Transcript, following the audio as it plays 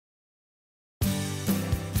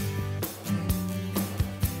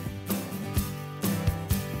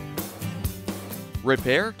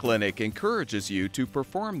Repair Clinic encourages you to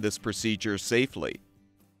perform this procedure safely.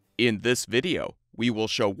 In this video, we will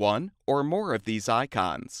show one or more of these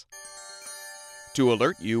icons to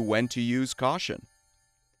alert you when to use caution.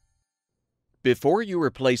 Before you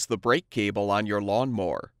replace the brake cable on your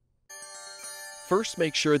lawnmower, first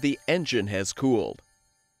make sure the engine has cooled.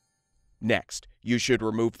 Next, you should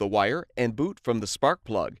remove the wire and boot from the spark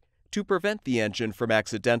plug to prevent the engine from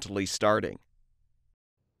accidentally starting.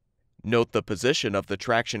 Note the position of the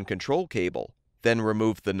traction control cable, then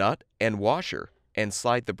remove the nut and washer and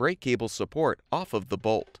slide the brake cable support off of the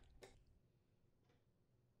bolt.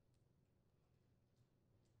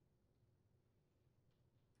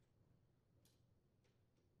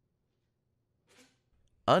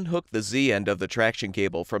 Unhook the Z-end of the traction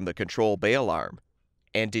cable from the control bail arm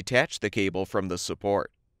and detach the cable from the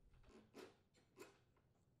support.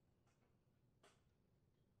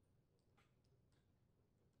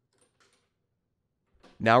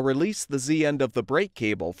 Now release the Z-end of the brake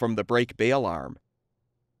cable from the brake bail arm.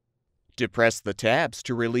 Depress the tabs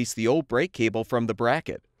to release the old brake cable from the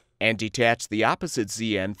bracket and detach the opposite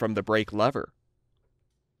Z-end from the brake lever.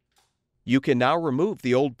 You can now remove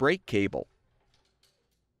the old brake cable.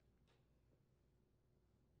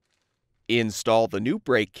 Install the new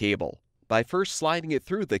brake cable by first sliding it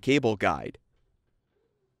through the cable guide.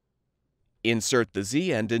 Insert the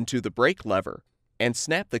Z-end into the brake lever and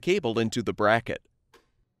snap the cable into the bracket.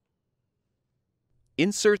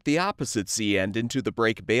 Insert the opposite Z-end into the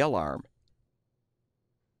brake bail arm.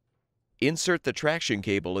 Insert the traction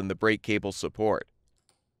cable in the brake cable support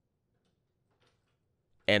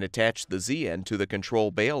and attach the Z-end to the control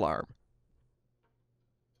bail arm.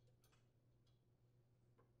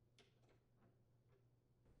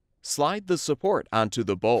 Slide the support onto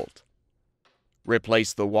the bolt.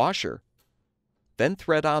 Replace the washer, then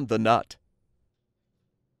thread on the nut.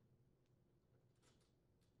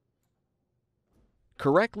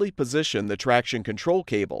 Correctly position the traction control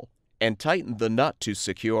cable and tighten the nut to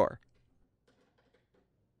secure.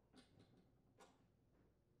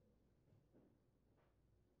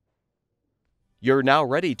 You're now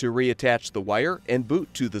ready to reattach the wire and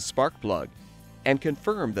boot to the spark plug and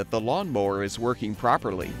confirm that the lawnmower is working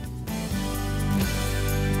properly.